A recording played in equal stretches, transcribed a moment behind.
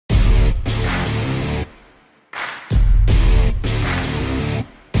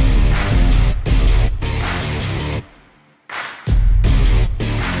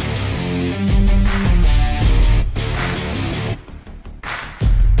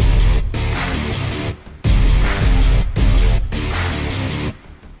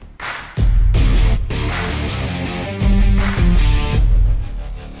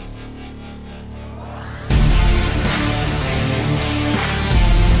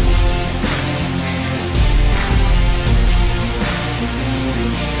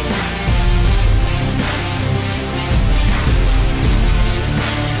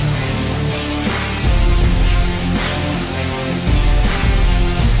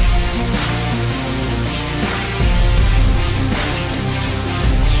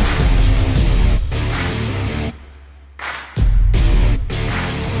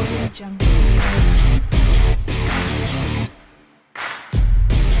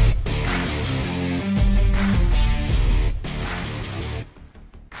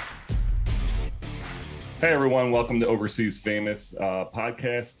Hey everyone, welcome to Overseas Famous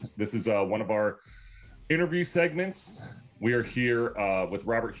podcast. This is one of our interview segments. We are here with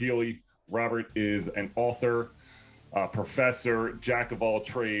Robert Healy. Robert is an author, professor, jack of all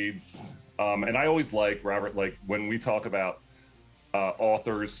trades. And I always like, Robert, like when we talk about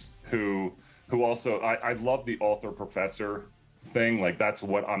authors who also, I love the author professor thing. Like that's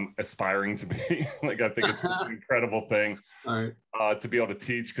what I'm aspiring to be. Like I think it's an incredible thing. All right. To be able to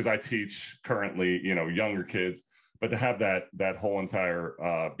teach, because I teach currently, younger kids, but to have that whole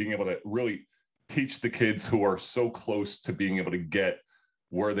entire being able to really teach the kids who are so close to being able to get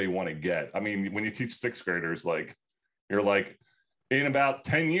where they want to get. I mean, when you teach sixth graders, like you're like, in about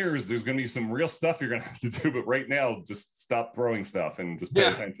 10 years, there's going to be some real stuff you're going to have to do. But right now, just stop throwing stuff and just pay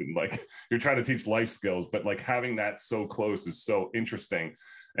attention. Like you're trying to teach life skills, but like having that so close is so interesting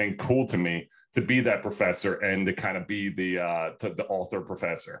and cool to me to be that professor and to kind of be the author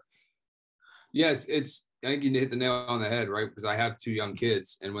professor. Yeah, it's. I think you hit the nail on the head, right? Because I have two young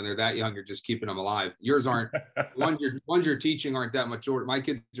kids, and when they're that young, you're just keeping them alive. Yours aren't. ones you're teaching aren't that much older. My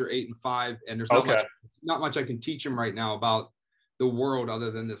kids are 8 and 5, and there's not much I can teach them right now about the world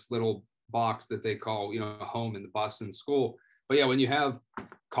other than this little box that they call, home and the bus and school. But yeah, when you have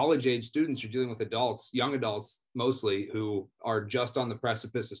college age students, you're dealing with adults, young adults mostly, who are just on the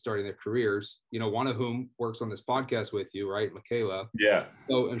precipice of starting their careers, one of whom works on this podcast with you, right? Michaela. Yeah.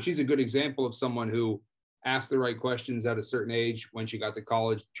 So, and she's a good example of someone who asked the right questions at a certain age when she got to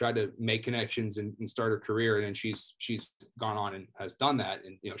college, tried to make connections and start her career. And then she's gone on and has done that.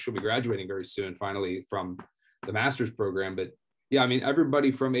 And, she'll be graduating very soon, finally, from the master's program. But yeah, I mean,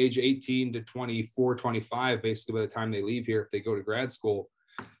 everybody from age 18 to 24, 25, basically by the time they leave here, if they go to grad school,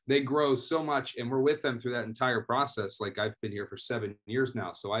 they grow so much, and we're with them through that entire process. Like I've been here for 7 years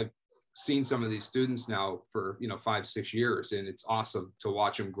now. So I've seen some of these students now for, 5, 6 years, and it's awesome to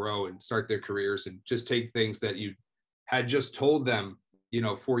watch them grow and start their careers and just take things that you had just told them,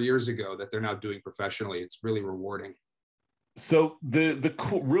 4 years ago that they're now doing professionally. It's really rewarding. So the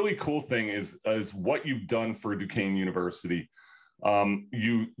really cool thing is what you've done for Duquesne University.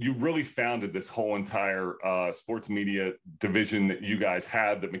 You really founded this whole entire sports media division that you guys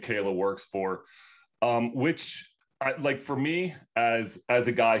have, that Michaela works for, which like for me as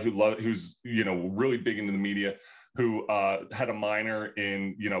a guy who's really big into the media, who had a minor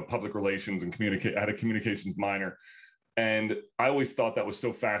in public relations and had a communications minor. And I always thought that was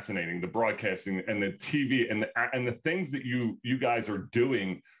so fascinating, the broadcasting and the TV and the things that you guys are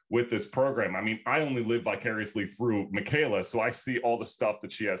doing with this program. I mean, I only live vicariously through Michaela, so I see all the stuff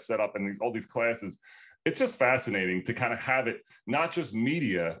that she has set up and all these classes. It's just fascinating to kind of have it, not just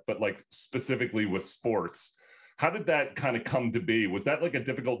media, but like specifically with sports. How did that kind of come to be? Was that like a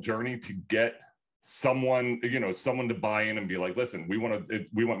difficult journey to get someone to buy in and be like, listen, we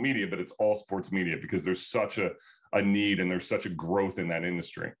want media, but it's all sports media, because there's such a need and there's such a growth in that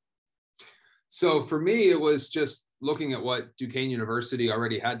industry? So for me, it was just looking at what Duquesne University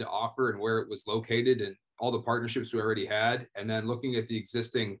already had to offer and where it was located and all the partnerships we already had, and then looking at the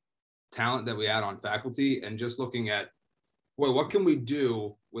existing talent that we had on faculty and just looking at, well, what can we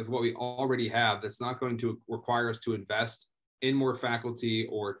do with what we already have that's not going to require us to invest in more faculty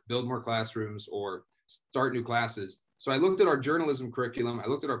or build more classrooms or start new classes. So I looked at our journalism curriculum, I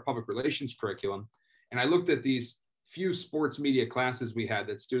looked at our public relations curriculum, and I looked at these few sports media classes we had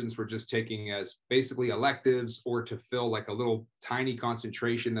that students were just taking as basically electives or to fill like a little tiny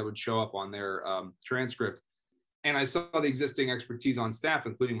concentration that would show up on their transcript. And I saw the existing expertise on staff,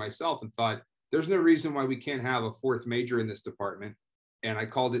 including myself, and thought, there's no reason why we can't have a fourth major in this department. And I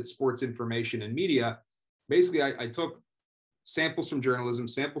called it sports information and media. Basically, I took samples from journalism,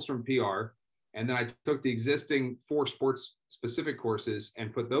 samples from PR, and then I took the existing 4 sports specific courses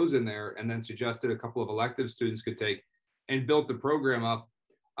and put those in there, and then suggested a couple of electives students could take, and built the program up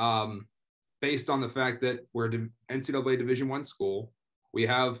based on the fact that we're an NCAA Division I school. We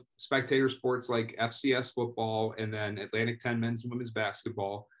have spectator sports like FCS football, and then Atlantic 10 men's and women's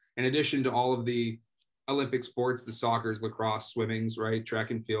basketball, in addition to all of the Olympic sports, the soccers, lacrosse, swimmings, right,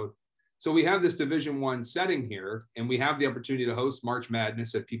 track and field. So we have this Division I setting here, and we have the opportunity to host March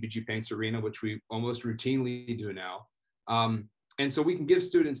Madness at PPG Paints Arena, which we almost routinely do now. And so we can give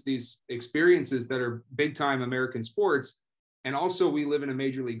students these experiences that are big time American sports. And also we live in a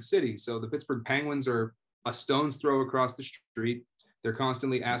major league city. So the Pittsburgh Penguins are a stone's throw across the street. They're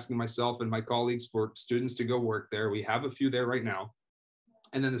constantly asking myself and my colleagues for students to go work there. We have a few there right now.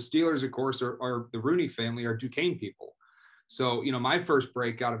 And then the Steelers, of course, are the Rooney family, are Duquesne people. So, my first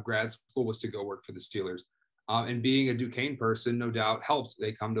break out of grad school was to go work for the Steelers. And being a Duquesne person, no doubt helped.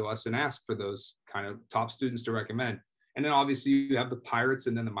 They come to us and ask for those kind of top students to recommend. And then obviously you have the Pirates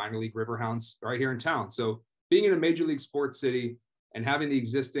and then the minor league Riverhounds right here in town. So being in a major league sports city and having the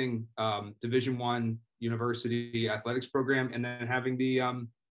existing Division I university athletics program, and then having the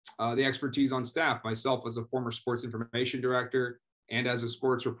expertise on staff, myself as a former sports information director and as a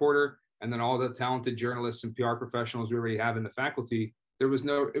sports reporter, and then all the talented journalists and PR professionals we already have in the faculty, it was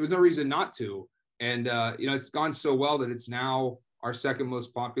no reason not to. And it's gone so well that it's now our second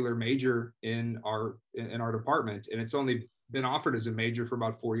most popular major in our department, and it's only been offered as a major for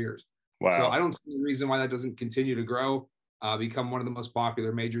about 4 years. Wow. So I don't see any reason why that doesn't continue to grow, become one of the most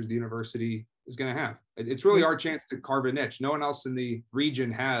popular majors the university is going to have. It's really our chance to carve a niche. No one else in the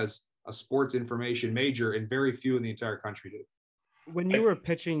region has a sports information major, and very few in the entire country do. When you were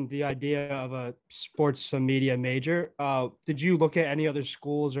pitching the idea of a sports media major, did you look at any other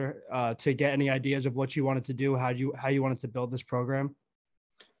schools or to get any ideas of what you wanted to do, how you wanted to build this program?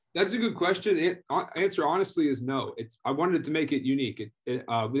 That's a good question. Answer honestly is no. I wanted to make it unique.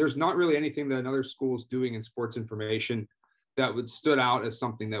 There's not really anything that another school is doing in sports information that would stood out as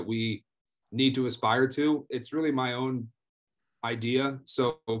something that we need to aspire to. It's really my own idea.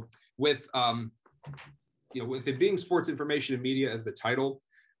 So with with it being sports information and media as the title,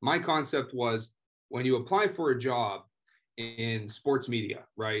 my concept was when you apply for a job in sports media,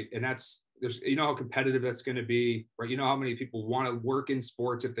 right? And there's how competitive that's going to be, right? You know how many people want to work in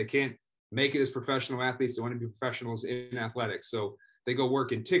sports. If they can't make it as professional athletes, they want to be professionals in athletics. So they go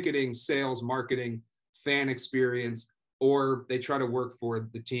work in ticketing, sales, marketing, fan experience, or they try to work for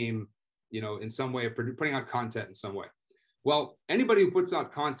the team, in some way of putting out content in some way. Well, anybody who puts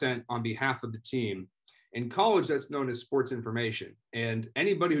out content on behalf of the team, in college, that's known as sports information. And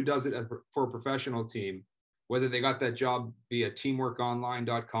anybody who does it for a professional team, whether they got that job via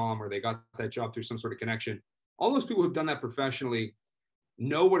teamworkonline.com or they got that job through some sort of connection, all those people who've done that professionally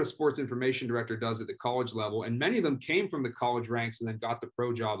know what a sports information director does at the college level. And many of them came from the college ranks and then got the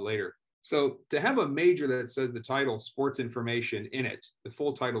pro job later. So to have a major that says the title sports information in it, the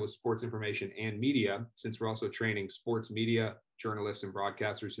full title is sports information and media, since we're also training sports media journalists and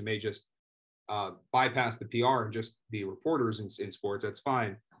broadcasters who may just bypass the PR and just be reporters in sports, that's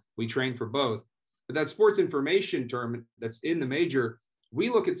fine. We train for both. But that sports information term that's in the major, we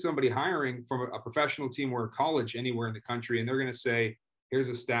look at somebody hiring from a professional team or a college anywhere in the country, and they're going to say, here's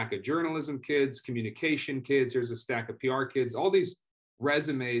a stack of journalism kids, communication kids, here's a stack of PR kids. All these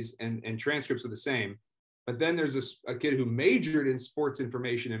resumes and transcripts are the same. But then there's a kid who majored in sports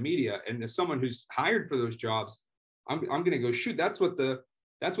information and media, and as someone who's hired for those jobs, I'm going to go, shoot, that's what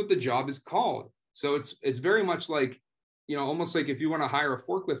the job is called. So it's very much like, almost like if you want to hire a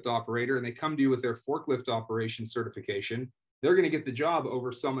forklift operator and they come to you with their forklift operation certification, they're going to get the job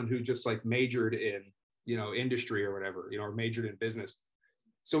over someone who just like majored in, industry or whatever, or majored in business.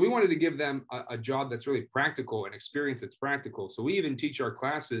 So we wanted to give them a job that's really practical and experience that's practical. So we even teach our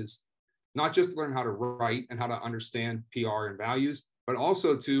classes, not just to learn how to write and how to understand PR and values, but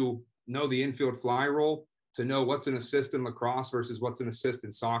also to know the infield fly role, to know what's an assist in lacrosse versus what's an assist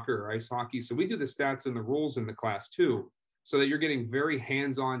in soccer or ice hockey. So we do the stats and the rules in the class too, so that you're getting very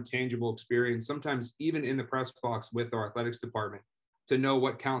hands-on, tangible experience, sometimes even in the press box with our athletics department, to know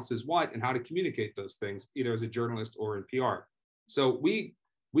what counts as what and how to communicate those things, either as a journalist or in PR. So we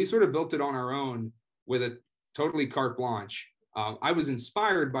sort of built it on our own with a totally carte blanche. I was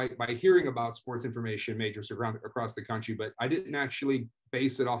inspired by hearing about sports information majors across the country, but I didn't actually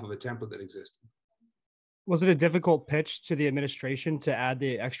base it off of a template that existed. Was it a difficult pitch to the administration to add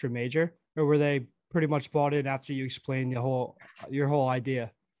the extra major, or were they pretty much bought in after you explained your whole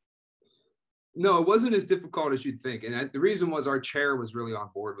idea? No, it wasn't as difficult as you'd think. And the reason was our chair was really on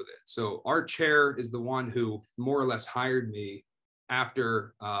board with it. So our chair is the one who more or less hired me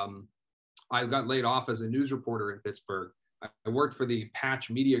after I got laid off as a news reporter in Pittsburgh. I worked for the Patch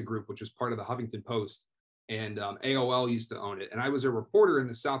Media Group, which was part of the Huffington Post, and AOL used to own it. And I was a reporter in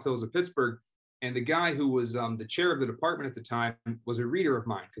the South Hills of Pittsburgh. And the guy who was the chair of the department at the time was a reader of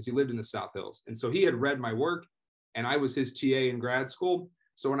mine because he lived in the South Hills. And so he had read my work, and I was his TA in grad school.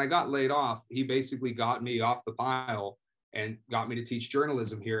 So when I got laid off, he basically got me off the pile and got me to teach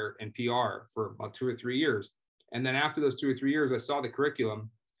journalism here and PR for about 2 or 3 years. And then after those 2 or 3 years, I saw the curriculum,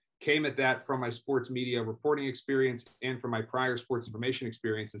 came at that from my sports media reporting experience and from my prior sports information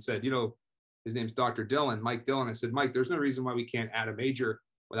experience, and said, his name's Dr. Dillon, Mike Dillon. I said, Mike, there's no reason why we can't add a major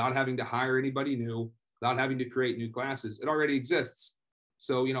without having to hire anybody new, without having to create new classes. It already exists.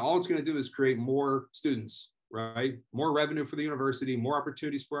 So, all it's going to do is create more students, right? More revenue for the university, more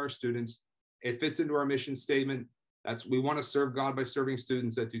opportunities for our students. It fits into our mission statement. We want to serve God by serving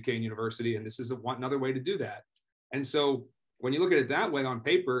students at Duquesne University. And this is another way to do that. And so when you look at it that way on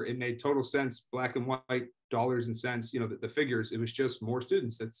paper, it made total sense, black and white, dollars and cents, the figures. It was just more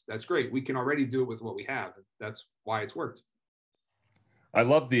students. That's great. We can already do it with what we have. That's why it's worked. I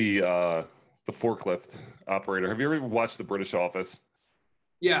love the forklift operator. Have you ever watched The British Office?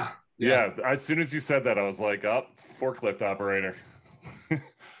 Yeah. Yeah. As soon as you said that, I was like, oh, forklift operator.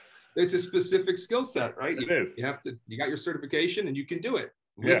 It's a specific skill set, right? It is. You got your certification and you can do it.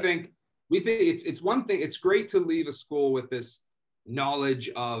 Yeah. We think it's one thing. It's great to leave a school with this knowledge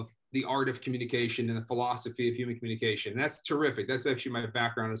of the art of communication and the philosophy of human communication. And that's terrific. That's actually my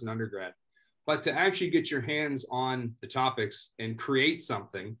background as an undergrad. But to actually get your hands on the topics and create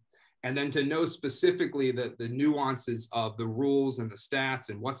something, and then to know specifically the nuances of the rules and the stats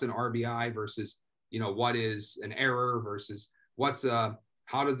and what's an RBI versus, what is an error versus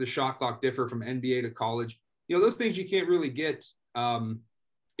how does the shot clock differ from NBA to college? Those things you can't really get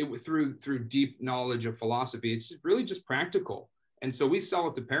through deep knowledge of philosophy. It's really just practical. And so we sell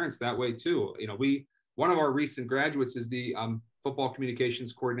it to parents that way too. One of our recent graduates is the football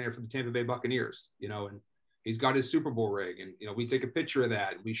communications coordinator for the Tampa Bay Buccaneers, and he's got his Super Bowl ring, and, we take a picture of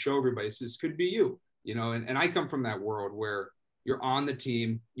that and we show everybody, this could be you, and I come from that world where you're on the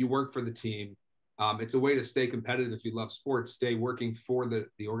team, you work for the team. It's a way to stay competitive. If you love sports, stay working for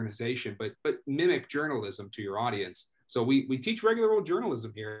the organization, but mimic journalism to your audience. So we teach regular old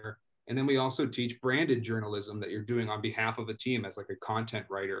journalism here. And then we also teach branded journalism that you're doing on behalf of a team as like a content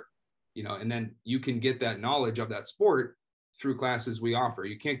writer, and then you can get that knowledge of that sport through classes we offer.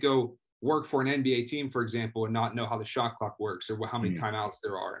 You can't go work for an NBA team, for example, and not know how the shot clock works or how many timeouts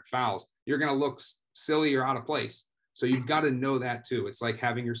there are and fouls. You're going to look silly or out of place. So you've got to know that too. It's like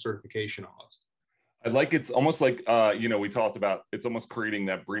having your certification almost. It's almost like, we talked about, it's almost creating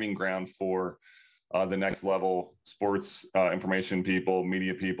that breeding ground for the next level sports information people,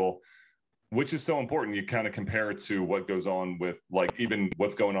 media people, which is so important. You kind of compare it to what goes on with even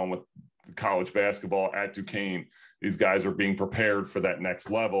what's going on with college basketball at Duquesne. These guys are being prepared for that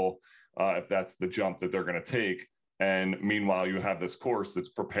next level, if that's the jump that they're going to take. And meanwhile, you have this course that's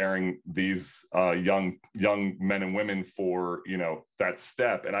preparing these young men and women for, that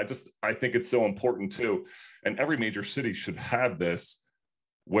step. And I think it's so important too. And every major city should have this,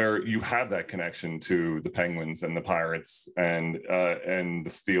 where you have that connection to the Penguins and the Pirates and the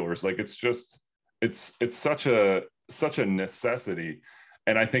Steelers. It's such a necessity.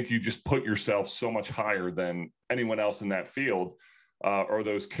 And I think you just put yourself so much higher than anyone else in that field, or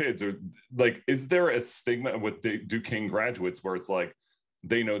those kids. Or is there a stigma with Duquesne graduates where it's like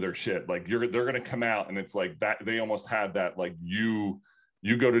they know their shit? Like they're going to come out and it's like that they almost have that, like you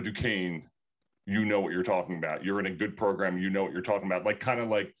go to Duquesne, you know what you're talking about. You're in a good program. You know what you're talking about. Kind of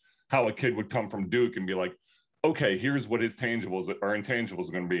like how a kid would come from Duke and be like, okay, here's what his tangibles or intangibles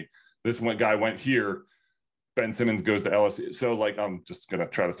are going to be. This one guy went here. Ben Simmons goes to LSU. So I'm just going to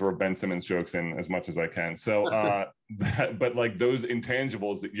try to throw Ben Simmons jokes in as much as I can. So, but those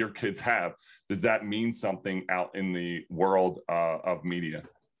intangibles that your kids have, does that mean something out in the world of media?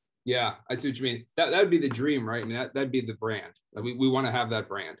 Yeah, I see what you mean. That would be the dream, right? I mean, that'd be the brand. We want to have that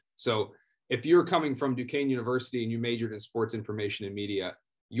brand. So if you're coming from Duquesne University and you majored in sports information and media,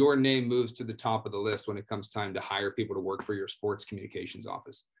 your name moves to the top of the list when it comes time to hire people to work for your sports communications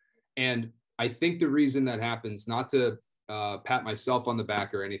office. And I think the reason that happens, not to pat myself on the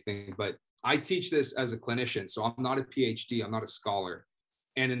back or anything, but I teach this as a clinician. So I'm not a PhD, I'm not a scholar.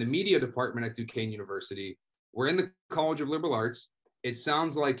 And in the media department at Duquesne University, we're in the College of Liberal Arts. It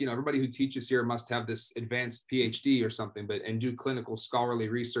sounds like, everybody who teaches here must have this advanced PhD or something, and do clinical scholarly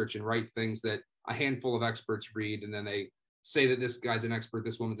research and write things that a handful of experts read. And then they say that this guy's an expert,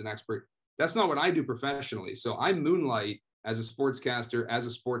 this woman's an expert. That's not what I do professionally. So I moonlight as a sportscaster, as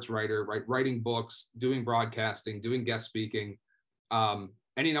a sports writer, writing books, doing broadcasting, doing guest speaking,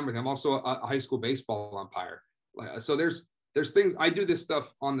 any number of them. I'm also a high school baseball umpire. So there's things, I do this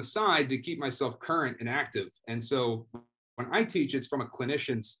stuff on the side to keep myself current and active. And so when I teach, it's from a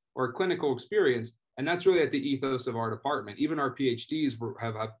clinician's or a clinical experience. And that's really at the ethos of our department. Even our PhDs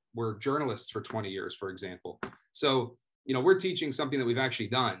were journalists for 20 years, for example. So, we're teaching something that we've actually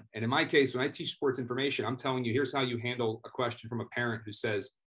done. And in my case, when I teach sports information, I'm telling you, here's how you handle a question from a parent who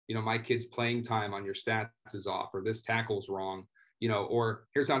says, my kid's playing time on your stats is off, or this tackle's wrong, or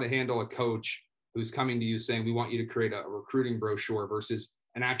here's how to handle a coach who's coming to you saying, we want you to create a recruiting brochure versus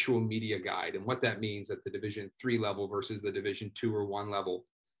an actual media guide, and what that means at the Division III level versus the Division II or I level.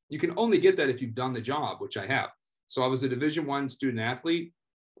 You can only get that if you've done the job, which I have. So I was a Division I student athlete,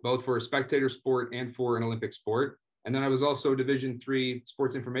 both for a spectator sport and for an Olympic sport. And then I was also a Division III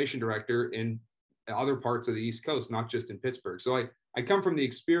sports information director in other parts of the East Coast, not just in Pittsburgh. So I come from the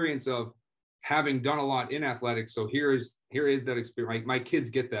experience of having done a lot in athletics. So here is that experience. My kids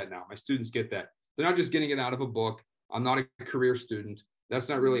get that now. My students get that. They're not just getting it out of a book. I'm not a career student. That's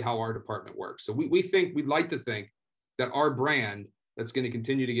not really how our department works. So we'd like to think that our brand that's going to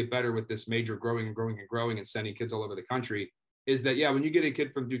continue to get better with this major growing and sending kids all over the country is that, yeah, when you get a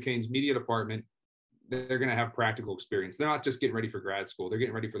kid from Duquesne's media department, they're going to have practical experience. They're not just getting ready for grad school. They're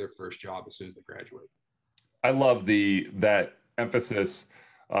getting ready for their first job as soon as they graduate. I love that emphasis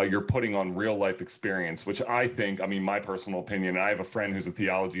you're putting on real life experience, which I think, I mean, my personal opinion, I have a friend who's a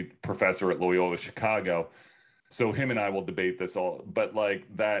theology professor at Loyola Chicago. So him and I will debate this all, but like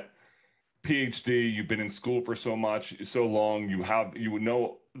that PhD, you've been in school for so long, you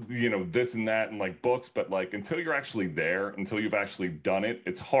know, this and that and like books, but like until you're actually there, until you've actually done it,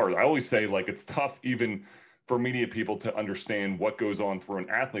 it's hard. I always say like it's tough even for media people to understand what goes on through an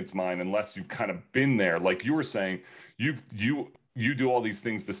athlete's mind unless you've kind of been there. Like you were saying, you do all these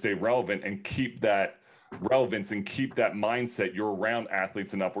things to stay relevant and keep that relevance and keep that mindset. You're around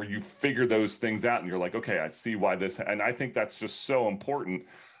athletes enough where you figure those things out and you're like, okay, I see why this, and I think that's just so important.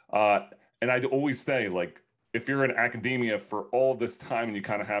 And I'd always say, like, if you're in academia for all this time and you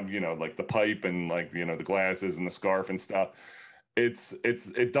kind of have, like the pipe and like, the glasses and the scarf and stuff,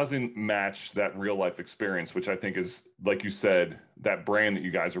 it doesn't match that real life experience, which I think is, like you said, that brand that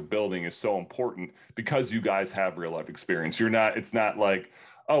you guys are building is so important because you guys have real life experience. It's not like,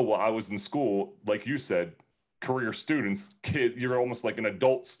 oh, well, I was in school, like you said, career students, you're almost like an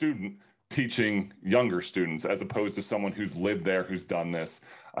adult student teaching younger students as opposed to someone who's lived there, who's done this.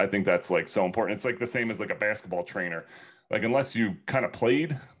 I think that's like so important. It's like the same as like a basketball trainer. Like, unless you kind of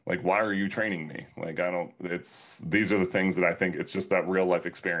played, like, why are you training me? Like, these are the things that I think it's just that real life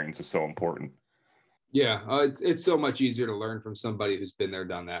experience is so important. Yeah. It's so much easier to learn from somebody who's been there,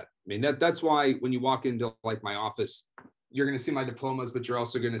 done that. I mean, that's why when you walk into like my office, you're going to see my diplomas, but you're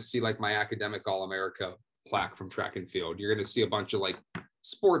also going to see like my academic All-America plaque from track and field. You're going to see a bunch of like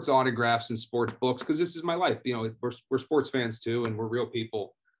sports autographs and sports books, because this is my life. We're sports fans too, and we're real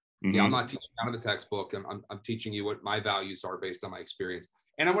people. Mm-hmm. Yeah, I'm not teaching out of the textbook. I'm teaching you what my values are based on my experience.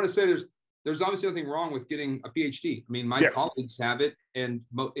 And I want to say there's obviously nothing wrong with getting a PhD. I mean, my colleagues have it, and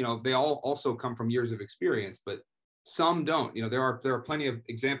they all also come from years of experience, but some don't. There are plenty of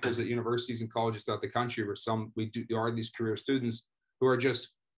examples at universities and colleges throughout the country where there are these career students who are just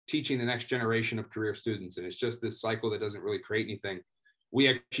teaching the next generation of career students, and it's just this cycle that doesn't really create anything. We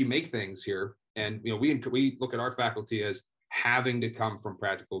actually make things here, and we look at our faculty as having to come from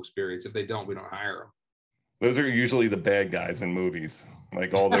practical experience. If they don't, we don't hire them. Those are usually the bad guys in movies,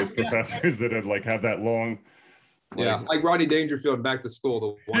 like all those professors that have that long. Like Rodney Dangerfield, Back to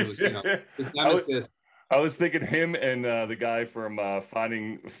School, the one who's his nemesis. I was thinking him and the guy from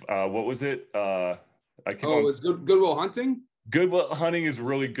Finding what was it? It's Good Will Hunting. Good Will Hunting is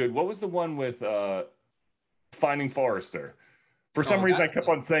really good. What was the one with Finding Forrester? For some reason, I kept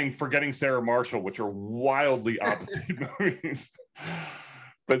on saying Forgetting Sarah Marshall, which are wildly opposite movies.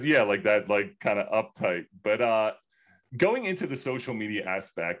 But yeah, like that, like kind of uptight. But going into the social media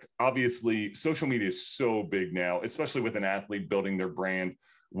aspect, obviously, social media is so big now, especially with an athlete building their brand.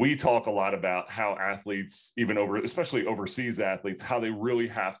 We talk a lot about how athletes, especially overseas athletes, how they really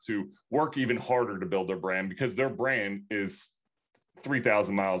have to work even harder to build their brand because their brand is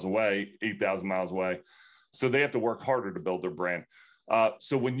 3,000 miles away, 8,000 miles away. So they have to work harder to build their brand.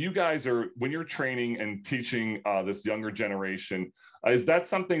 So when you're training and teaching this younger generation, is that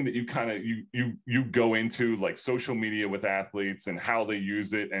something that you kind of you go into, like social media with athletes and how they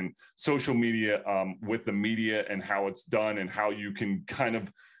use it, and social media with the media and how it's done, and how you can kind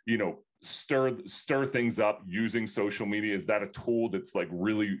of stir things up using social media? Is that a tool that's like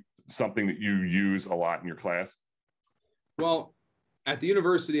really something that you use a lot in your class? Well, at the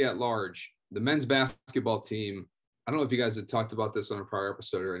university at large, the men's basketball team, I don't know if you guys had talked about this on a prior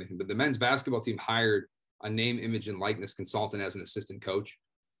episode or anything, but the men's basketball team hired a name, image, and likeness consultant as an assistant coach.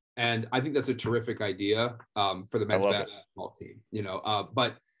 And I think that's a terrific idea for the men's basketball team,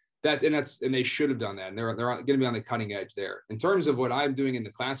 but and they should have done that. And they're going to be on the cutting edge there. In terms of what I'm doing in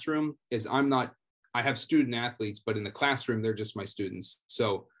the classroom is I have student athletes, but in the classroom, they're just my students.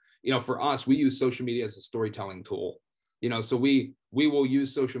 So, for us, we use social media as a storytelling tool. So we will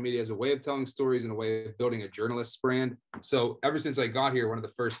use social media as a way of telling stories and a way of building a journalist's brand. So ever since I got here, one of the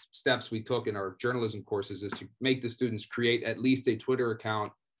first steps we took in our journalism courses is to make the students create at least a Twitter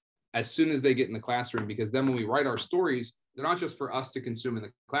account as soon as they get in the classroom, because then when we write our stories, they're not just for us to consume in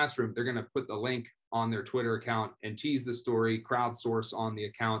the classroom. They're going to put the link on their Twitter account and tease the story, crowdsource on the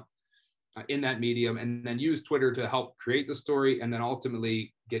account in that medium, and then use Twitter to help create the story, and then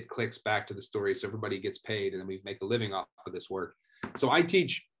ultimately get clicks back to the story so everybody gets paid, and then we make a living off of this work. So I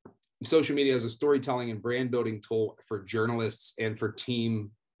teach social media as a storytelling and brand building tool for journalists and for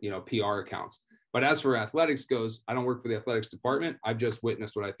team, PR accounts. But as for athletics goes, I don't work for the athletics department. I've just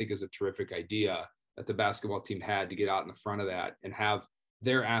witnessed what I think is a terrific idea that the basketball team had to get out in the front of that and have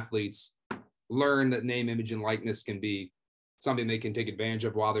their athletes learn that name, image, and likeness can be something they can take advantage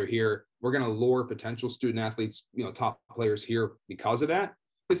of while they're here. We're going to lure potential student athletes, top players here because of that.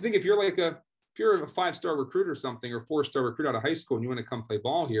 Because think if you're a 5-star recruit or something, or 4-star recruit out of high school and you want to come play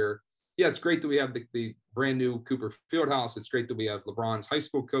ball here, yeah, it's great that we have the brand new Cooper Fieldhouse. It's great that we have LeBron's high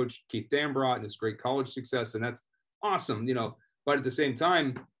school coach, Keith Dambrot, and his great college success. And that's awesome, but at the same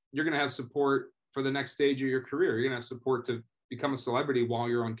time, you're going to have support for the next stage of your career. You're going to have support to become a celebrity while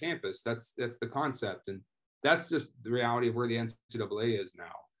you're on campus. That's the concept. And that's just the reality of where the NCAA is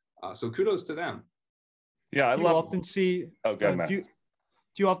now. So kudos to them. Yeah, I love often see. Oh, go ahead, Matt.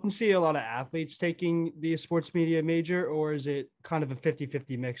 Do you often see a lot of athletes taking the sports media major, or is it kind of a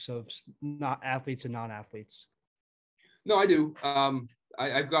 50-50 mix of not athletes and non-athletes? No, I do.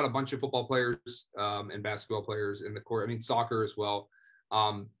 I've got a bunch of football players and basketball players in the court. I mean, soccer as well.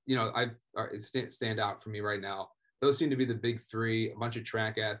 It stand out for me right now. Those seem to be the big three, a bunch of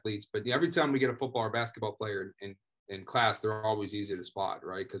track athletes. But every time we get a football or basketball player in class, they're always easy to spot,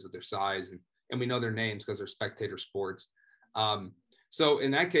 right? Because of their size and we know their names because they're spectator sports. So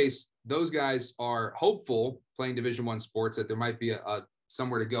in that case, those guys are hopeful playing Division I sports that there might be a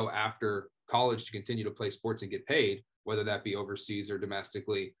somewhere to go after college to continue to play sports and get paid, whether that be overseas or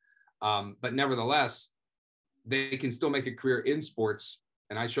domestically. But nevertheless, they can still make a career in sports.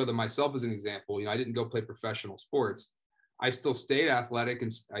 And I show them myself as an example. I didn't go play professional sports. I still stayed athletic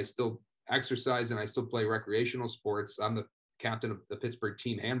and I still exercise and I still play recreational sports. I'm the captain of the Pittsburgh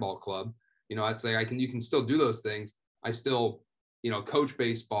team handball club. I'd say you can still do those things. I still, coach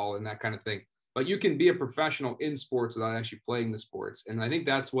baseball and that kind of thing. But you can be a professional in sports without actually playing the sports. And I think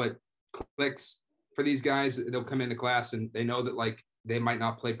that's what clicks for these guys. They'll come into class and they know that they might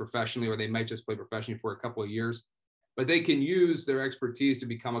not play professionally, or they might just play professionally for a couple of years, but they can use their expertise to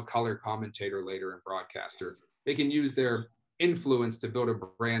become a color commentator later and broadcaster. They can use their influence to build a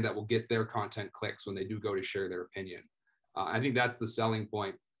brand that will get their content clicks when they do go to share their opinion. I think that's the selling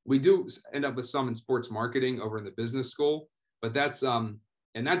point. We do end up with some in sports marketing over in the business school, but that's in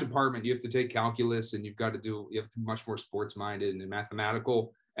that department, you have to take calculus and you have to be much more sports minded and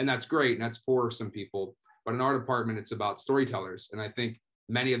mathematical. And that's great. And that's for some people. But in our department, it's about storytellers. And I think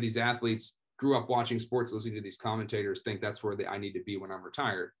many of these athletes grew up watching sports, listening to these commentators, think that's where I need to be when I'm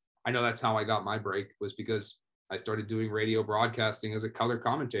retired. I know that's how I got my break, was because I started doing radio broadcasting as a color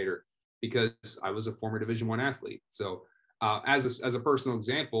commentator because I was a former Division I athlete. So as a personal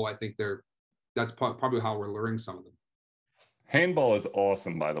example, I think that's probably how we're luring some of them. Handball is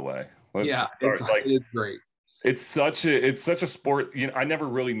awesome, by the way. It's great. It's such a sport. I never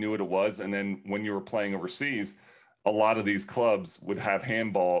really knew what it was. And then when you were playing overseas, a lot of these clubs would have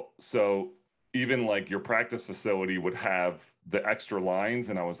handball. So even your practice facility would have the extra lines.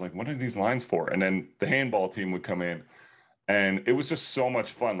 And I was like, what are these lines for? And then the handball team would come in and it was just so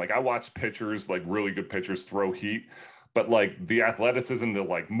much fun. I watched pitchers, really good pitchers, throw heat, but the athleticism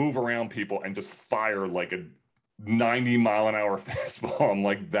to move around people and just fire a 90-mile-an-hour fastball. I'm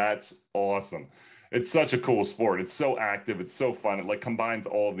like, that's awesome. It's such a cool sport. It's so active. It's so fun. It combines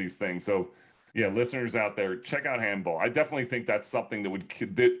all of these things. So yeah, listeners out there, check out handball. I definitely think that's something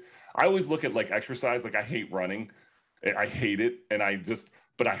that I always look at exercise. I hate running. I hate it. And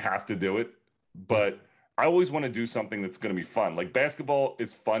but I have to do it. But I always want to do something that's going to be fun. Basketball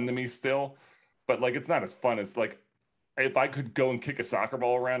is fun to me still, but it's not as fun as if I could go and kick a soccer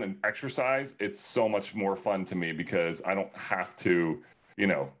ball around and exercise, it's so much more fun to me because I don't have to,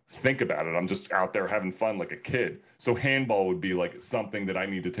 think about it. I'm just out there having fun like a kid. So handball would be something that I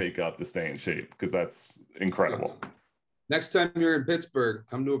need to take up to stay in shape because that's incredible. Next time you're in Pittsburgh,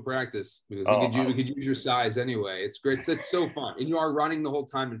 come to a practice because we could use your size anyway. It's great. It's so fun. And you are running the whole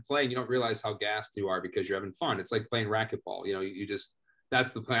time and playing. You don't realize how gassed you are because you're having fun. It's like playing racquetball.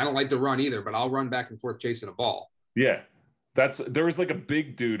 That's the plan. I don't like to run either, but I'll run back and forth chasing a ball. Yeah. There was a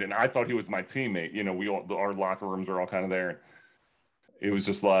big dude and I thought he was my teammate. Our locker rooms are all kind of there. It was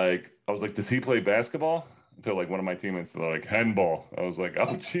just I was like, does he play basketball? Until one of my teammates was handball. I was like,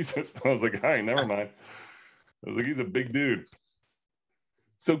 oh Jesus. I was like, all right, never mind. I was like, he's a big dude.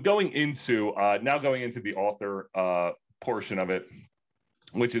 So going into the author portion of it,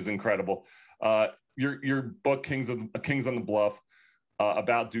 which is incredible. Your book, Kings on the Bluff,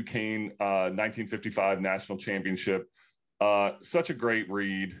 about Duquesne, 1955 National Championship. Such a great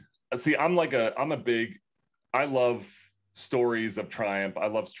read. See, I love stories of triumph. I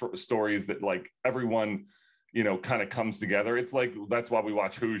love stories that everyone kind of comes together. It's like, that's why we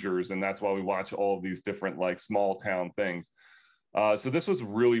watch Hoosiers, and that's why we watch all of these different like small town things. So this was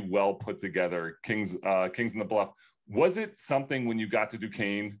really well put together. Kings in the Bluff. Was it something when you got to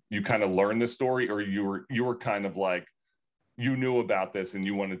Duquesne, you kind of learned this story, or you were kind of like, you knew about this and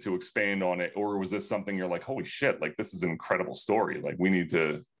you wanted to expand on it, or was this something you're like, holy shit, like this is an incredible story, like we need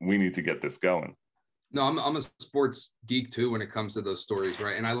to get this going? No, I'm a sports geek too when it comes to those stories,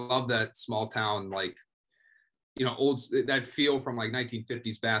 right? And I love that small town, like, old, that feel from like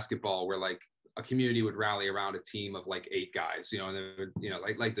 1950s basketball where like a community would rally around a team of like 8 guys, and then,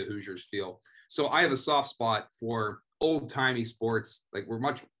 like the Hoosiers feel. So I have a soft spot for old timey sports. Like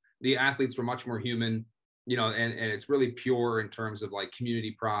the athletes were much more human, and it's really pure in terms of like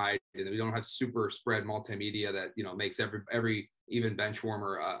community pride. And we don't have super spread multimedia that, makes every even bench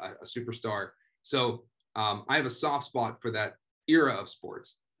warmer a superstar. So I have a soft spot for that era of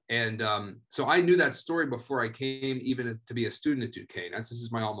sports. And so I knew that story before I came even to be a student at Duquesne. This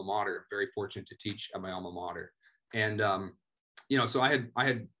is my alma mater. I'm very fortunate to teach at my alma mater. And, so I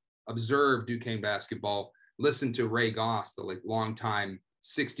had observed Duquesne basketball, listened to Ray Goss, the like longtime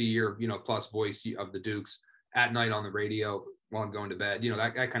 60-year, plus voice of the Dukes at night on the radio while I'm going to bed,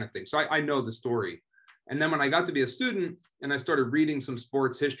 that kind of thing. So I know the story. And then when I got to be a student and I started reading some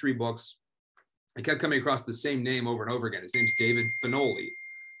sports history books, I kept coming across the same name over and over again. His name's David Finoli,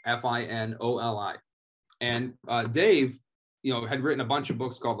 Finoli. And Dave, had written a bunch of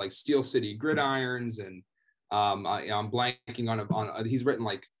books called like Steel City Gridirons. And I'm blanking on he's written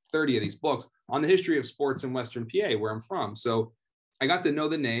like 30 of these books on the history of sports in Western PA, where I'm from. So I got to know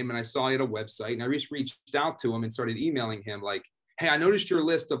the name, and I saw he had a website, and I just reached out to him and started emailing him like, hey, I noticed your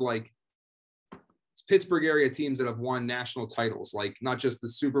list of like Pittsburgh area teams that have won national titles, like not just the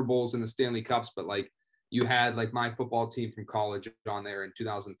Super Bowls and the Stanley Cups, but like you had like my football team from college on there in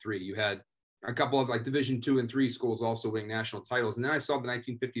 2003. You had a couple of like Division II and III schools also winning national titles. And then I saw the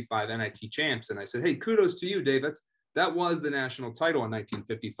 1955 NIT champs, and I said, hey, kudos to you, David. That was the national title in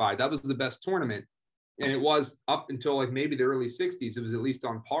 1955. That was the best tournament. And it was up until like maybe the early 60s. It was at least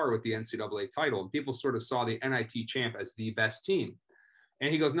on par with the NCAA title. And people sort of saw the NIT champ as the best team.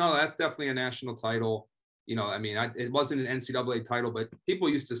 And he goes, no, that's definitely a national title. It wasn't an NCAA title, but people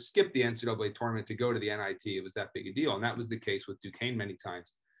used to skip the NCAA tournament to go to the NIT. It was that big a deal. And that was the case with Duquesne many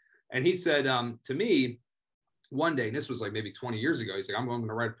times. And he said to me one day, and this was like maybe 20 years ago, he's like, I'm going to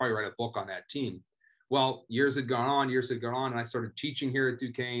probably write a book on that team. Well, years had gone on, and I started teaching here at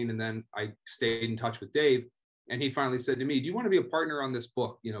Duquesne. And then I stayed in touch with Dave. And he finally said to me, do you want to be a partner on this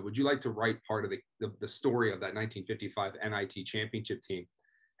book? Would you like to write part of the story of that 1955 NIT championship team?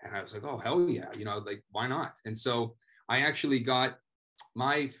 And I was like, oh, hell yeah. Like, why not? And so I actually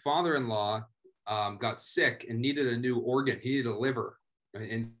my father-in-law got sick and needed a new organ. He needed a liver.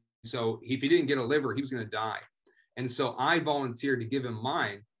 And so if he didn't get a liver, he was going to die. And so I volunteered to give him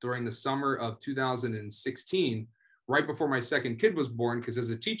mine during the summer of 2016, right before my second kid was born, because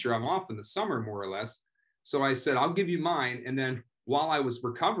as a teacher, I'm off in the summer, more or less. So I said, I'll give you mine. And then while I was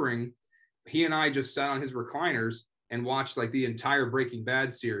recovering, he and I just sat on his recliners and watched like the entire Breaking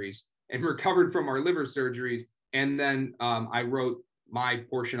Bad series and recovered from our liver surgeries. And then I wrote my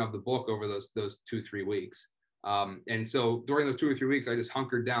portion of the book over those 2-3 weeks. And so during those 2 or 3 weeks, I just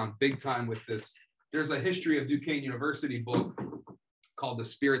hunkered down big time with this. There's a history of Duquesne University book called The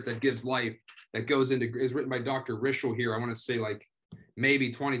Spirit That Gives Life that is written by Dr. Rischel here. I want to say like maybe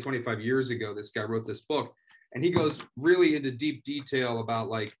 20, 25 years ago, this guy wrote this book, and he goes really into deep detail about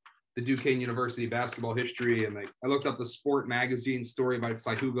like the Duquesne University basketball history. And like I looked up the Sport magazine story about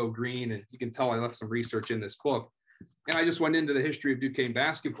Hugo Green, and you can tell I left some research in this book. And I just went into the history of Duquesne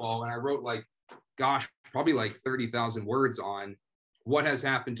basketball, and I wrote like, probably like 30,000 words on what has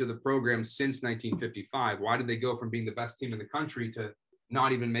happened to the program since 1955. Why did they go from being the best team in the country to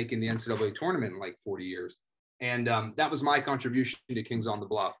not even making the NCAA tournament in like 40 years? And that was my contribution to Kings on the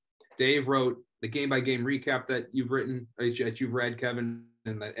Bluff. Dave wrote the game-by-game recap that you've written, that you've read, Kevin,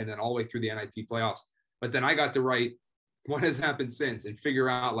 and then all the way through the NIT playoffs. But then I got to write what has happened since and figure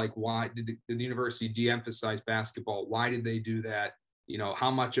out like why did the university de-emphasize basketball? Why did they do that?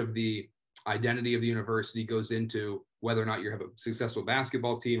 How much of the identity of the university goes into whether or not you have a successful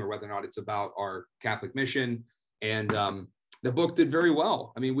basketball team or whether or not it's about our Catholic mission. And the book did very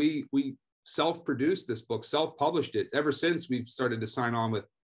well. I mean, we self-produced this book, self-published it. Ever since, we've started to sign on with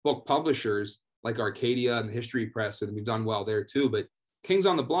book publishers like Arcadia and the History Press, and we've done well there too. But Kings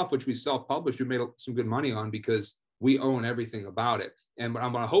on the Bluff, which we self-published, we made some good money on because we own everything about it. And what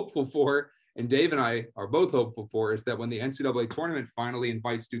I'm hopeful for, and Dave and I are both hopeful for, is that when the NCAA tournament finally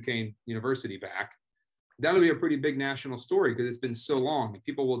invites Duquesne University back, that'll be a pretty big national story because it's been so long.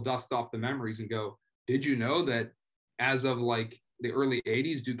 People will dust off the memories and go, did you know that as of like the early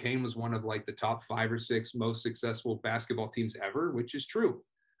 80s, Duquesne was one of like the top 5 or 6 most successful basketball teams ever, which is true.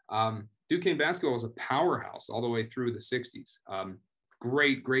 Duquesne basketball was a powerhouse all the way through the 60s.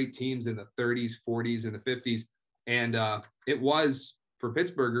 Great teams in the 30s, 40s, and the 50s. And it was, for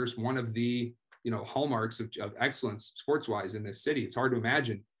Pittsburghers, one of the, hallmarks of excellence sports-wise in this city. It's hard to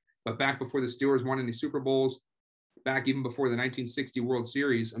imagine. But back before the Steelers won any Super Bowls, back even before the 1960 World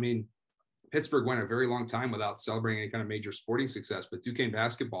Series, I mean, Pittsburgh went a very long time without celebrating any kind of major sporting success, but Duquesne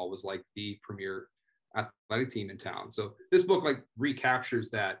basketball was like the premier athletic team in town. So this book like recaptures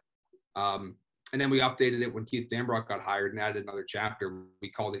that. And then we updated it when Keith Dambrock got hired and added another chapter. We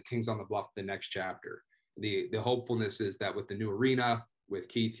called it Kings on the Bluff, the next chapter. The hopefulness is that with the new arena, with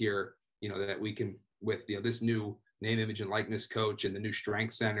Keith here, that we can, with this new name, image, and likeness coach and the new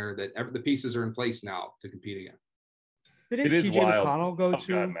strength center, that the pieces are in place now to compete again. Didn't TJ McConnell go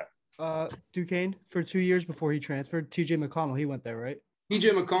to Duquesne for 2 years before he transferred? TJ McConnell, he went there, right?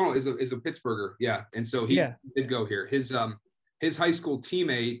 TJ McConnell is a Pittsburgher, yeah, and so he did go here. His high school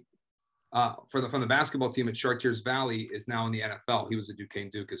teammate from the basketball team at Chartiers Valley is now in the NFL. He was a Duquesne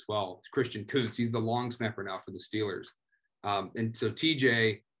Duke as well. It's Christian Kuntz. He's the long snapper now for the Steelers. And so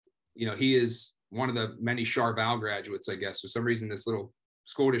TJ, he is one of the many Charval graduates, I guess. For some reason, this little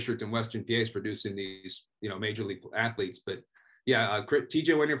school district in Western PA is producing these, major league athletes. But yeah,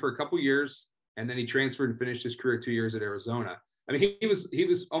 TJ went here for a couple years, and then he transferred and finished his career 2 years at Arizona. I mean, he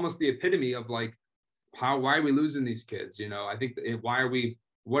was almost the epitome of like, why are we losing these kids? I think what are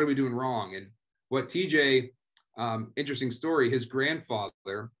we doing wrong? And what TJ, interesting story, his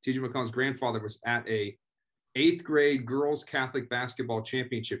grandfather, TJ McConnell's grandfather, was at a 8th grade girls Catholic basketball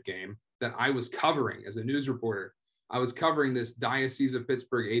championship game that I was covering as a news reporter. I was covering this Diocese of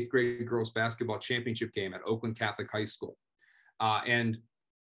Pittsburgh 8th grade girls basketball championship game at Oakland Catholic High School. And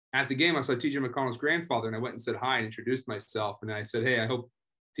at the game, I saw TJ McConnell's grandfather, and I went and said hi and introduced myself. And I said, hey, I hope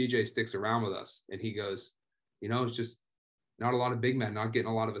TJ sticks around with us. And he goes, it's just not a lot of big men, not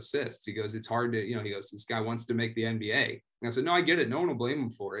getting a lot of assists. He goes, it's hard to, he goes, this guy wants to make the NBA. And I said, no, I get it. No one will blame him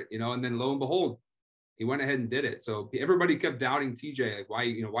for it, and then lo and behold, he went ahead and did it. So everybody kept doubting TJ, like, why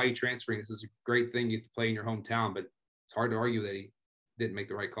are you transferring? This is a great thing. You get to play in your hometown, but it's hard to argue that he didn't make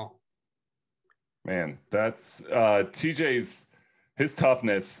the right call. Man, that's TJ's, his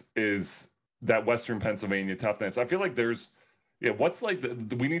toughness is that Western Pennsylvania toughness. I feel like what's like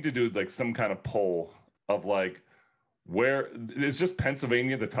we need to do like some kind of poll of like, where is just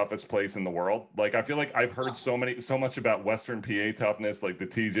Pennsylvania the toughest place in the world? Like, I feel like I've heard so much about Western PA toughness, like the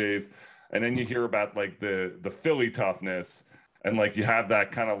TJs, and then you hear about like the Philly toughness, and like you have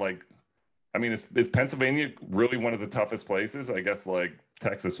that kind of like, I mean, is Pennsylvania really one of the toughest places? I guess like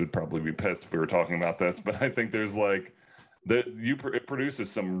Texas would probably be pissed if we were talking about this, but I think there's like it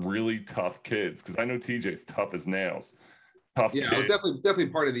produces some really tough kids, because I know TJ's tough as nails. Yeah, it was definitely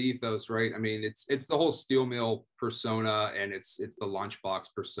part of the ethos, right? I mean, it's the whole steel mill persona, and it's the lunchbox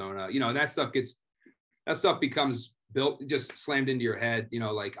persona. And that stuff becomes built, just slammed into your head.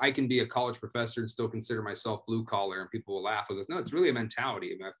 Like, I can be a college professor and still consider myself blue collar, and people will laugh. I goes, no, it's really a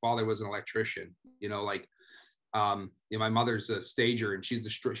mentality. My father was an electrician. My mother's a stager, and she's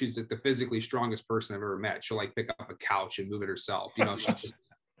the physically strongest person I've ever met. She'll like pick up a couch and move it herself. She's just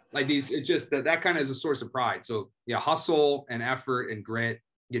like these. It's just that kind of is a source of pride. So yeah, hustle and effort and grit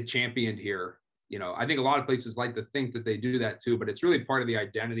get championed here. I think a lot of places like to think that they do that too, but it's really part of the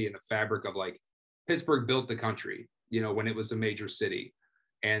identity and the fabric of like Pittsburgh built the country. When it was a major city,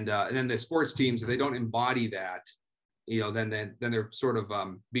 and then the sports teams, if they don't embody that, then they're sort of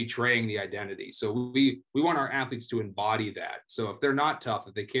betraying the identity. So we want our athletes to embody that. So if they're not tough,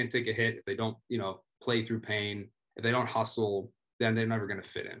 if they can't take a hit, if they don't, play through pain, if they don't hustle, then they're never going to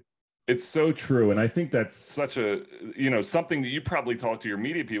fit in. It's so true. And I think that's such a, something that you probably talk to your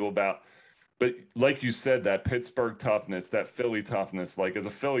media people about. But like you said, that Pittsburgh toughness, that Philly toughness, like as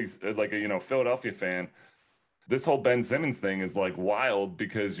a Philadelphia fan, this whole Ben Simmons thing is like wild,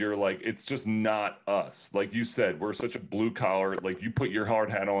 because you're like, it's just not us. Like you said, we're such a blue collar, like you put your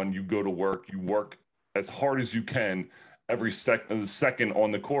hard hat on, you go to work, you work as hard as you can every second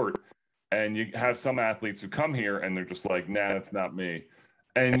on the court. And you have some athletes who come here and they're just like, nah, that's not me.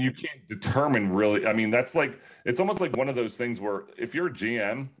 And you can't determine really. I mean, that's like, it's almost like one of those things where if you're a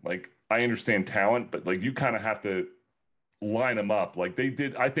GM, like I understand talent, but like you kind of have to line them up. Like they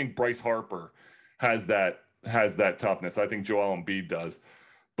did. I think Bryce Harper has that toughness. I think Joel Embiid does,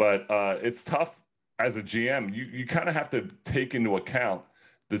 but it's tough as a GM. You kind of have to take into account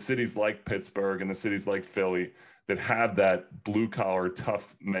the cities like Pittsburgh and the cities like Philly that have that blue collar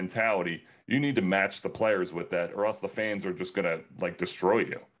tough mentality. You need to match the players with that, or else the fans are just going to like destroy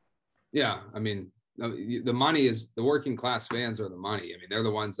you. Yeah. I mean, the money is, the working class fans are the money. I mean, they're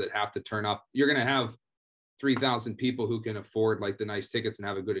the ones that have to turn up. You're going to have 3,000 people who can afford like the nice tickets and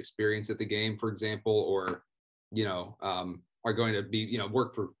have a good experience at the game, for example, or, are going to be,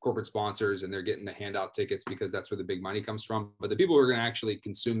 work for corporate sponsors and they're getting the handout tickets because that's where the big money comes from. But the people who are going to actually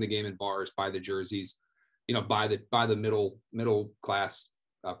consume the game in bars, buy the jerseys, buy the middle class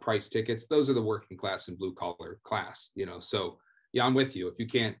price tickets, those are the working class and blue collar class, So yeah, I'm with you.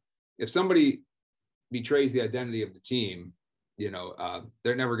 If somebody betrays the identity of the team,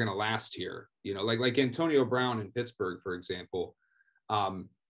 they're never going to last here. Like Antonio Brown in Pittsburgh, for example.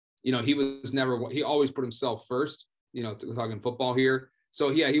 He always put himself first. Talking football here. So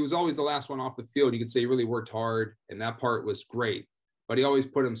yeah, he was always the last one off the field. You could say he really worked hard, and that part was great. But he always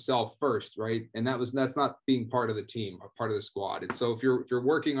put himself first, right? And that's not being part of the team or part of the squad. And so if you're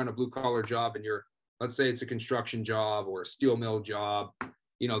working on a blue collar job and let's say it's a construction job or a steel mill job,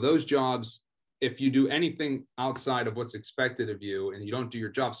 those jobs, if you do anything outside of what's expected of you and you don't do your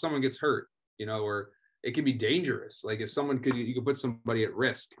job, someone gets hurt, or it can be dangerous. Like if you could put somebody at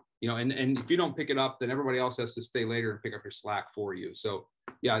risk, and if you don't pick it up, then everybody else has to stay later and pick up your slack for you. So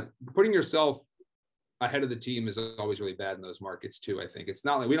yeah, putting yourself ahead of the team is always really bad in those markets too. I think it's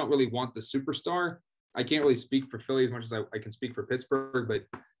not like we don't really want the superstar. I can't really speak for Philly as much as I can speak for Pittsburgh, but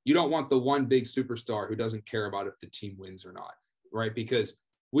you don't want the one big superstar who doesn't care about if the team wins or not, right? Because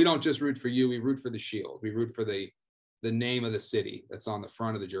we don't just root for you, we root for the shield. We root for the name of the city that's on the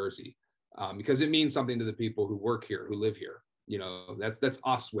front of the jersey, because it means something to the people who work here, who live here. That's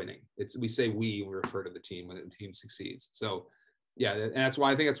us winning. We say we refer to the team when the team succeeds. So yeah, and that's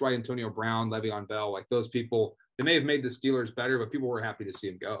why Antonio Brown, Le'Veon Bell, like those people, they may have made the Steelers better, but people were happy to see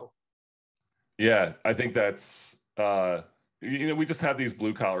him go. Yeah, I think that's we just have these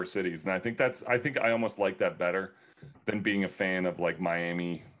blue collar cities, and I think I almost like that better than being a fan of like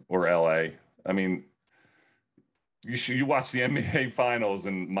Miami or LA. I mean, you watch the NBA finals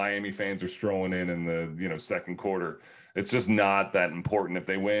and Miami fans are strolling in the second quarter. It's just not that important. If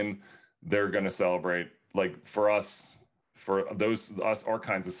they win, they're going to celebrate. Like for us, our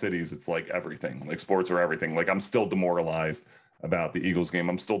kinds of cities, it's like everything. Like sports are everything. Like I'm still demoralized about the Eagles game.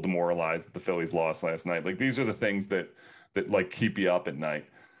 I'm still demoralized that the Phillies lost last night. Like these are the things that like keep you up at night.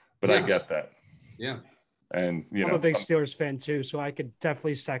 But yeah. I get that. Yeah. And I'm a big Steelers fan too, so I could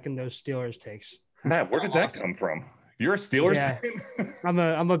definitely second those Steelers takes. Matt, where did that come from? You're a Steelers fan?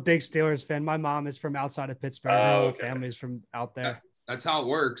 I'm a big Steelers fan. My mom is from outside of Pittsburgh. Her whole family's from out there. That's how it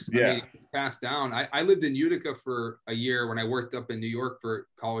works. Yeah. I mean, it's passed down. I lived in Utica for a year when I worked up in New York for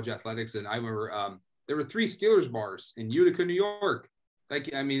college athletics, and I remember there were 3 Steelers bars in Utica, New York.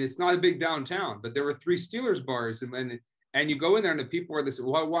 Like, I mean, it's not a big downtown, but there were 3 Steelers bars, and you go in there and the people are this.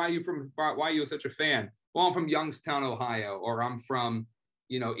 Why are you such a fan? Well, I'm from Youngstown, Ohio, or I'm from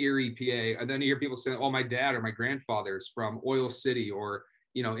Erie, PA. And then you hear people say, oh, my dad or my grandfather is from Oil City or,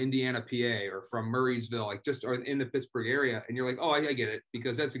 Indiana, PA, or from Murraysville, like just or in the Pittsburgh area. And you're like, oh, I get it,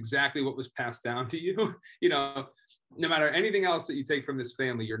 because that's exactly what was passed down to you. No matter anything else that you take from this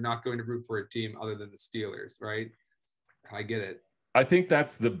family, you're not going to root for a team other than the Steelers, right? I get it. I think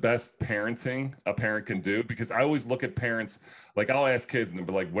that's the best parenting a parent can do, because I always look at parents, like I'll ask kids and they'll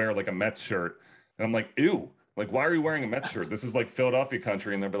be like, wear like a Mets shirt. And I'm like, ew. Like, why are you wearing a Mets shirt? This is like Philadelphia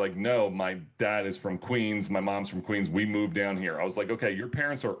country. And they'll be like, no, my dad is from Queens. My mom's from Queens. We moved down here. I was like, okay, your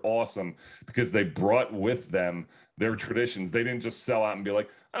parents are awesome because they brought with them their traditions. They didn't just sell out and be like,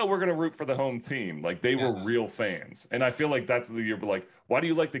 oh, we're going to root for the home team. Like they were real fans. And I feel like that's the year, like, why do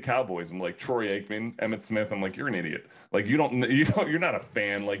you like the Cowboys? I'm like, Troy Aikman, Emmitt Smith. I'm like, you're an idiot. Like, you're not a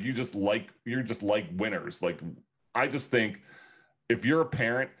fan. Like, you're just like winners. Like, I just think if you're a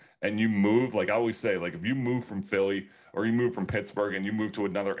parent and you move, like I always say, like if you move from Philly or you move from Pittsburgh and you move to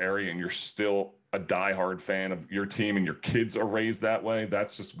another area and you're still a diehard fan of your team and your kids are raised that way,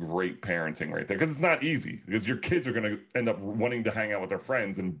 that's just great parenting right there. Because it's not easy, because your kids are going to end up wanting to hang out with their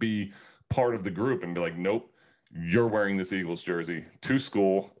friends and be part of the group and be like, nope, you're wearing this Eagles jersey to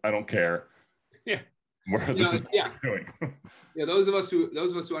school. I don't care. Yeah. This is what we're doing. Yeah, those of us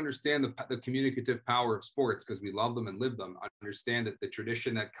who understand the communicative power of sports, because we love them and live them, understand that the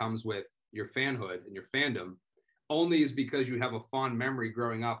tradition that comes with your fanhood and your fandom only is because you have a fond memory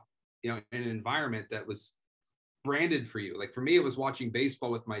growing up, in an environment that was branded for you. Like for me, it was watching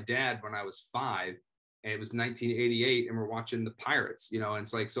baseball with my dad when I was 5, and it was 1988, and we're watching the Pirates, and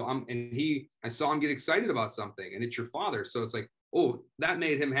it's like, I saw him get excited about something, and it's your father, so it's like, oh, that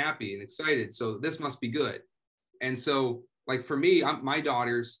made him happy and excited, so this must be good. And so, like for me, my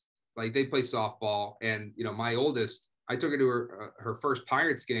daughters, like they play softball, and my oldest, I took her to her first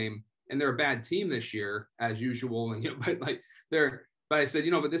Pirates game, and they're a bad team this year as usual, and but like But I said,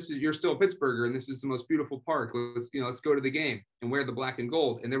 but you're still a Pittsburgher, and this is the most beautiful park. Let's go to the game and wear the black and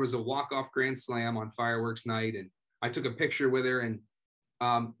gold. And there was a walk-off grand slam on fireworks night, and I took a picture with her. And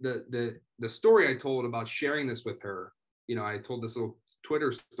the story I told about sharing this with her, I told this little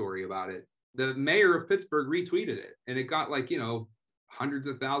Twitter story about it. The mayor of Pittsburgh retweeted it, and it got hundreds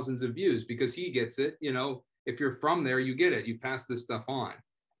of thousands of views because he gets it. If you're from there, you get it. You pass this stuff on.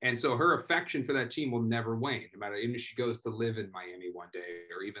 And so her affection for that team will never wane, no matter, even if she goes to live in Miami one day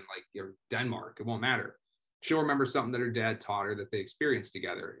or even Denmark, it won't matter. She'll remember something that her dad taught her that they experienced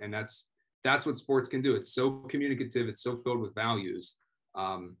together. And that's what sports can do. It's so communicative. It's so filled with values.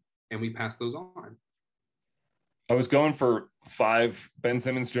 And we pass those on. I was going for 5 Ben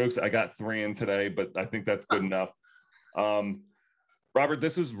Simmons jokes. I got 3 in today, but I think that's good enough. Robert,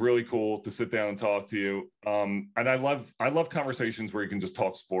 this was really cool to sit down and talk to you. And I love conversations where you can just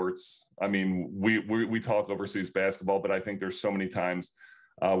talk sports. I mean, we talk overseas basketball, but I think there's so many times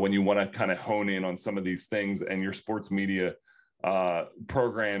when you want to kind of hone in on some of these things, and your sports media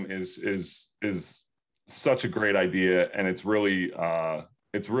program is such a great idea. And it's really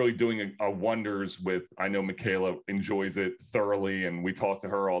doing wonders with, I know Michaela enjoys it thoroughly. And we talk to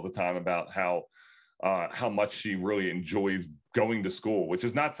her all the time about how much she really enjoys going to school, which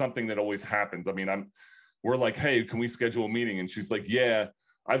is not something that always happens. I mean, we're like, hey, can we schedule a meeting? And she's like, yeah,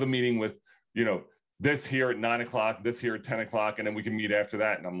 I have a meeting with, this here at 9 o'clock, this here at 10 o'clock, and then we can meet after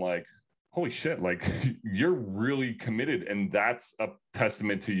that. And I'm like, holy shit, you're really committed. And that's a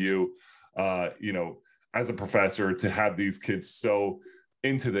testament to you, as a professor, to have these kids so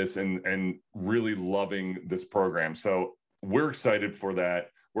into this and really loving this program. So we're excited for that.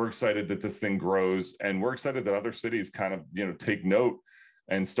 We're excited that this thing grows, and we're excited that other cities kind of, take note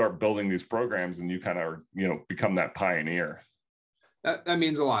and start building these programs, and you kind of are, become that pioneer. That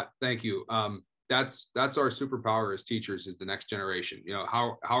means a lot. Thank you. That's our superpower as teachers, is the next generation.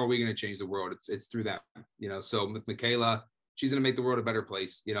 How are we going to change the world? It's through them, so with Michaela, she's going to make the world a better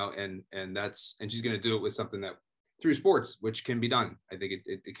place, and she's going to do it with something that through sports, which can be done. I think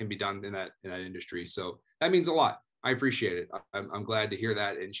it can be done in that industry. So that means a lot. I appreciate it. I'm glad to hear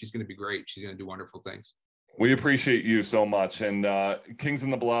that. And she's going to be great. She's going to do wonderful things. We appreciate you so much. And Kings in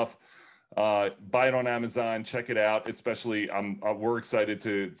the Bluff, buy it on Amazon, check it out. Especially we're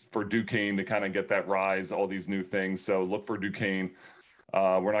excited for Duquesne to kind of get that rise, all these new things. So look for Duquesne.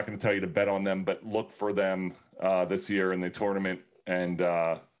 We're not going to tell you to bet on them, but look for them this year in the tournament. And,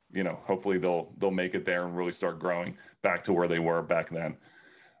 hopefully they'll make it there and really start growing back to where they were back then.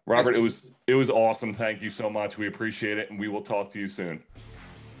 Robert, it was awesome. Thank you so much. We appreciate it, and we will talk to you soon.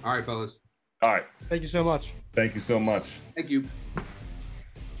 All right, fellas. All right. Thank you so much. Thank you so much. Thank you.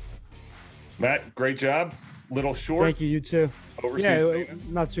 Matt, great job. Little short. Thank you. You too. Overseas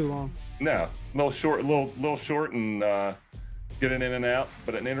not too long. No, little short, and getting in and out.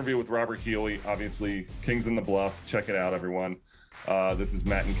 But an interview with Robert Healy, obviously, Kings in the Bluff. Check it out, everyone. This is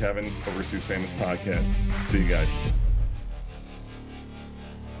Matt and Kevin, Overseas Famous Podcast. See you guys.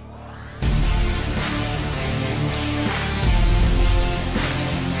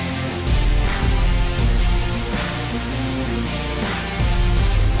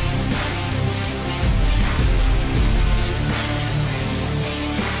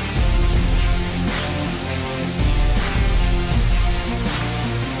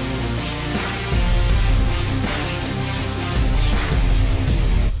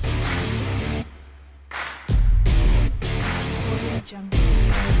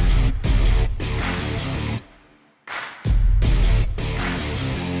 Jungle.